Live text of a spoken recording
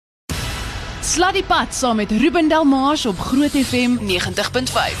Sladdiepad saam met Ruben Delmas op Groot FM 90.5.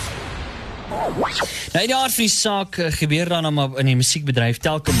 Nou, in die aard van die saak gebeur dan maar in die musiekbedryf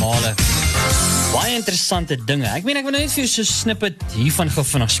telke male baie interessante dinge. Ek wil nou net vir jou so snippet hiervan gou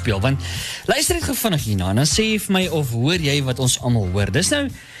vinnig speel, want luister net gou vinnig hierna, en dan sê jy vir my of hoor jy wat ons almal hoor. Dis nou,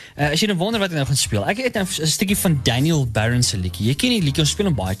 as jy nou wonder wat ek nou gaan speel, ek het nou 'n stukkie van Daniel Barron se liedjie. Jy ken die liedjie, ons speel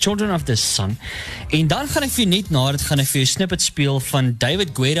hom baie, Children of the Sun, en dan gaan ek vir jou net na dit gaan ek vir jou snippet speel van David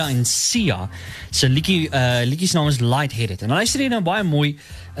Guetta en Sia se liedjie se naam is Lightheaded. En dan luister jy nou baie mooi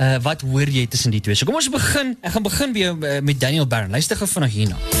wat hoor jy tussen die twee. So kom ons begin, ek gaan begin weer met Daniel Barron. Luister gou vanaf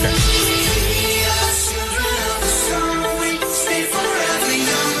hierna.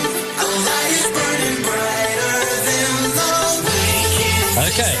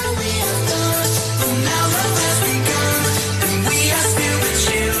 Okay. Okay.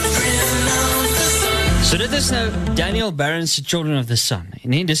 So dit is nou Daniel Barron's Children of the Sun.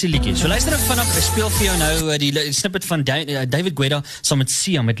 Nee, dis die liedjie. So luister ek vanaf, ek speel vir jou nou die snippet van David Guetta saam met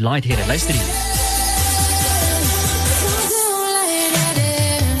Sia met Lightheaded. Luister hier.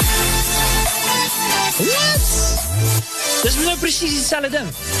 What? Dis nou presies dieselfde ding.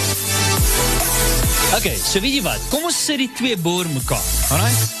 Okay, so weet jy wat? Kom ons sit die twee boor mekaar.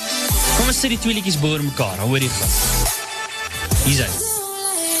 Alright? Kom ons sit die twee liedjies boor mekaar. Hoor jy gaan. Hier is hy.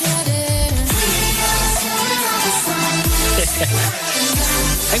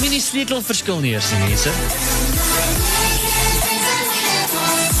 Ek meen die sleutel verskil nie eers nie, mense.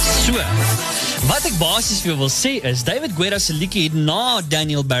 So, wat ek basies vir jou wil sê is, David Guetta se liedjie het na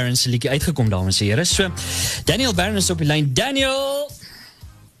Daniel Barron se liedjie uitgekom, dames en here. So, Daniel Barron is op die lyn. Daniel!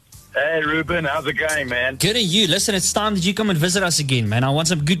 Hey Ruben, how's it going, man? Good and you. Listen, it's time that you come and visit us again, man. I want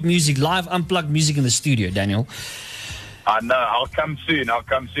some good music, live, unplugged music in the studio, Daniel. I know, I'll come soon.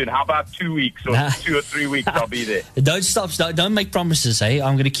 How about 2 weeks or 2 or 3 weeks? I'll be there. Don't stop, don't make promises, hey?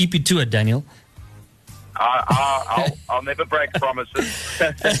 I'm going to keep you to it, Daniel. I'll never break promises.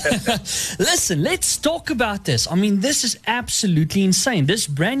 Listen, let's talk about this. I mean, this is absolutely insane. This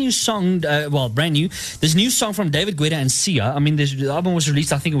brand new song, this new song from David Guetta and Sia. I mean, the album was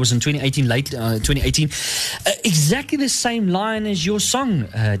released, I think it was in 2018, late 2018. Exactly the same line as your song,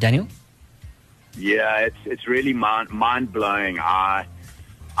 Daniel. Yeah, it's really mind-blowing. I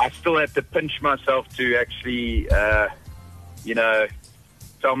still have to pinch myself to actually,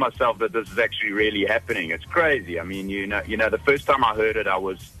 tell myself that this is actually really happening. It's crazy. I mean, you know, the first time I heard it, I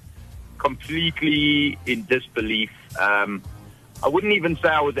was completely in disbelief. I wouldn't even say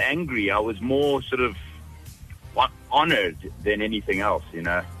I was angry. I was more sort of honored than anything else, you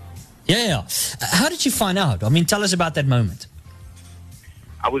know. Yeah. How did you find out? I mean, tell us about that moment.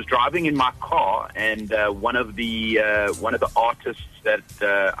 I was driving in my car, and one of the artists that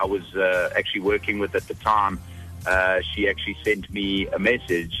I was actually working with at the time, she actually sent me a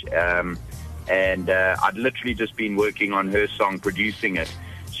message, and I'd literally just been working on her song, producing it.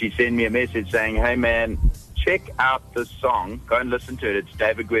 She sent me a message saying, "Hey man, check out this song. Go and listen to it. It's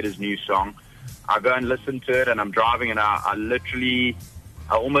David Guetta's new song." I go and listen to it, and I'm driving, and I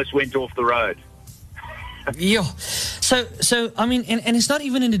almost went off the road. Yeah. So I mean, and it's not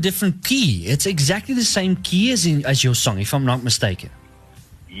even in a different key. It's exactly the same key as your song, if I'm not mistaken.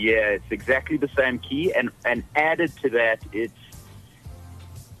 Yeah, it's exactly the same key, and added to that, it's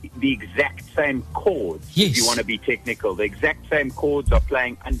the exact same chords. Yes. If you want to be technical, the exact same chords are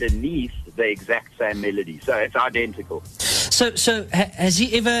playing underneath the exact same melody, so it's identical. So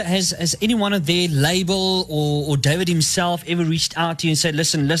has anyone of their label or David himself ever reached out to you and said,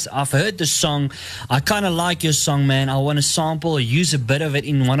 listen, I've heard this song, I kind of like your song, man, I want to sample or use a bit of it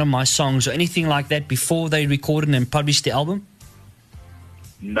in one of my songs or anything like that before they recorded and published the album?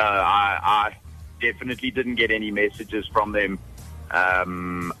 No, I definitely didn't get any messages from them.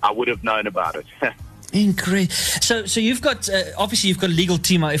 I would have known about it. Incredible. So you've got, obviously you've got a legal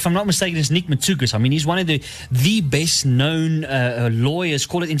team. If I'm not mistaken, it's Nick Matsoukas. I mean, he's one of the best known lawyers,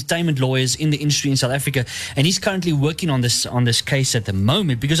 call it entertainment lawyers in the industry in South Africa. And he's currently working on this case at the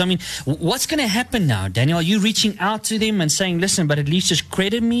moment. Because, I mean, what's going to happen now, Daniel? Are you reaching out to them and saying, listen, but at least just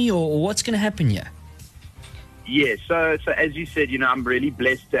credit me, or what's going to happen here? Yeah, so as you said, you know, I'm really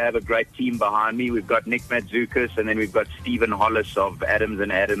blessed to have a great team behind me. We've got Nick Matsoukas, and then we've got Stephen Hollis of Adams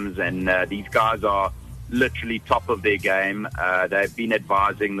and Adams, and these guys are literally top of their game. They've been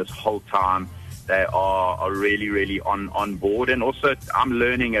advising this whole time. They are really, really on board, and also I'm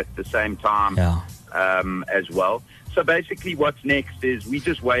learning at the same time as well. So basically what's next is we're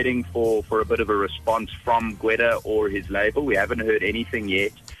just waiting for a bit of a response from Guetta or his label. We haven't heard anything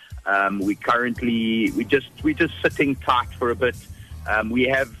yet. We're just sitting tight for a bit. We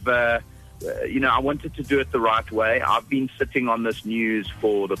have I wanted to do it the right way. I've been sitting on this news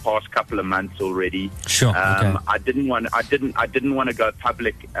for the past couple of months already. Sure. Okay. I didn't want to go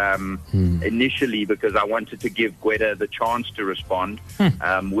public initially because I wanted to give Gweda the chance to respond,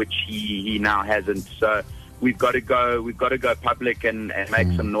 which he now hasn't. So we've got to go public and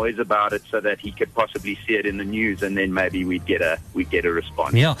make some noise about it so that he could possibly see it in the news, and then maybe we'd get a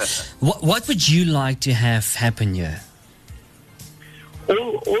response. Yeah. What would you like to have happen here?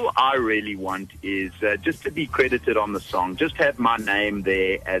 All I really want is just to be credited on the song, just have my name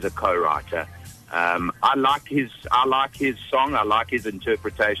there as a co-writer. I like his song. I like his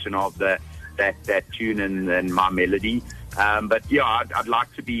interpretation of that tune and my melody. But yeah, I'd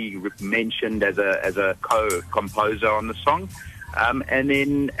like to be mentioned as a co-composer on the song, and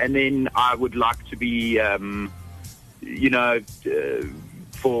then I would like to be,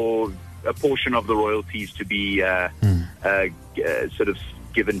 for a portion of the royalties to be sort of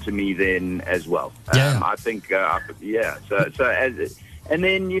given to me then as well. I think, and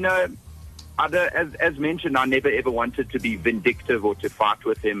then as mentioned, I never ever wanted to be vindictive or to fight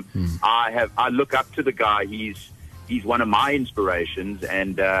with him. I look up to the guy. He's one of my inspirations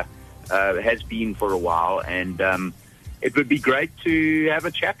and has been for a while. And it would be great to have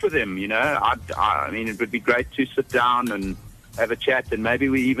a chat with him. I mean, it would be great to sit down and have a chat, and maybe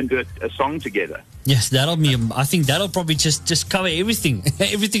we even do a song together. Yes, I think that'll probably just cover everything.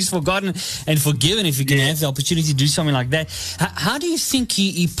 Everything's forgotten and forgiven if you can have the opportunity to do something like that. How do you think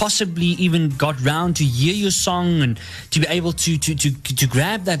he possibly even got round to hear your song and to be able to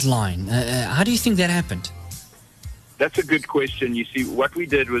grab that line? How do you think that happened? That's a good question. You see, what we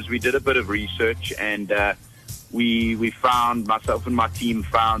did was we did a bit of research, and we found, myself and my team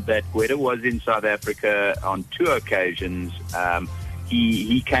found that Gweda was in South Africa on 2 occasions.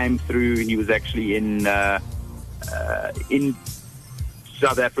 He came through. He was actually in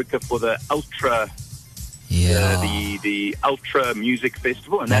South Africa for the Ultra, the Ultra Music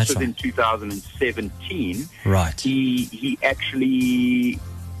Festival, and that was in 2017. Right. He actually.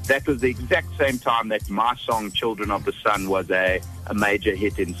 That was the exact same time that my song "Children of the Sun" was a major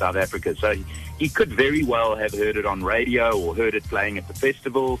hit in South Africa. So he could very well have heard it on radio or heard it playing at the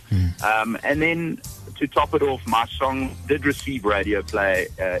festival. And then to top it off, my song did receive radio play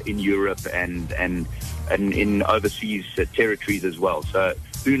in Europe and in overseas territories as well. So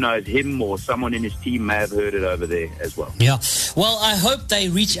who knows, him or someone in his team may have heard it over there as well. Yeah. Well, I hope they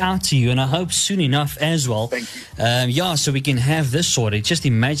reach out to you, and I hope soon enough as well. Thank you. So we can have this sorted. Just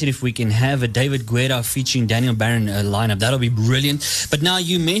imagine if we can have a David Gweda featuring Daniel Barron lineup. That'll be brilliant. But now,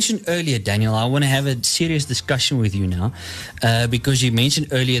 you mentioned earlier, Daniel, I want to have a serious discussion with you now, because you mentioned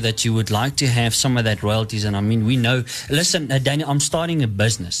earlier that you would like to have some of that royalties. And I mean, we know, listen, Daniel, I'm starting a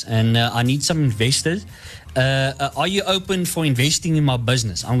business, and I need some investors. Are you open for investing in my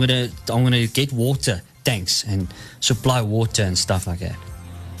business? I'm gonna get water tanks and supply water and stuff like that.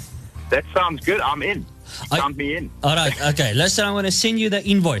 That sounds good. I'm in. Count me in. All right. Okay. Listen, I'm going to send you the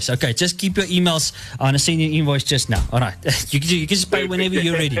invoice. Okay. Just keep your emails. I'm going to send you an invoice just now. All right. You can just pay whenever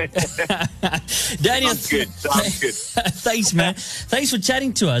you're ready. Daniel, Sounds good. Thanks, man. Thanks for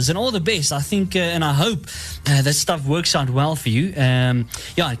chatting to us, and all the best. I think, and I hope that stuff works out well for you.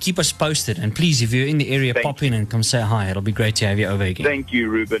 Keep us posted. And please, if you're in the area, pop in and come say hi. It'll be great to have you over again. Thank you,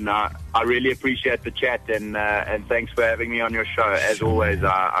 Ruben. I really appreciate the chat, and thanks for having me on your show. As always,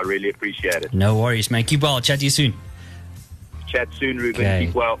 I really appreciate it. No worries, man. Keep well. Chat to you soon. Chat soon, Ruben. Okay.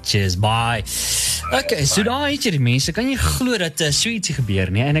 Keep well. Cheers. Bye. Okay, so daar het jy die mense, kan jy glo dat so ietsie gebeur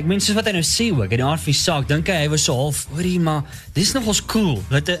nie? En ek meen, soos wat hy nou sê ook, in die aard van die saak, dink hy was so half, hoorie, maar dis nogals cool,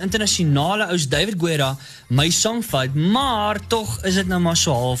 dat 'n internasionale ou David Gweda my song vat, maar tog is dit nou maar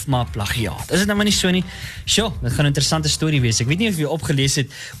so half maar plagiaat. Is dit nou maar nie so nie? Sjoe, dit gaan 'n interessante storie wees. Ek weet nie of jy opgelees het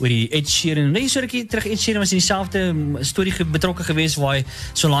oor die Ed Sheeran, nee, so rukkie terug Ed Sheeran was in dieselfde storie betrokke gewees waar hy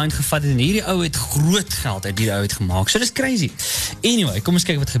so line gevat het, en hierdie ou het groot geld uit hierdie ou het gemaak. So dis crazy. Anyway, kom ons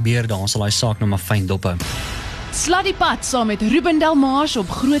kyk wat gebeur daar. Ons sal daai saak nou maar fyn dop hou. Slat die pad saam met Ruben Delmars op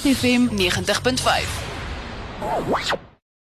Groot FM 90.5.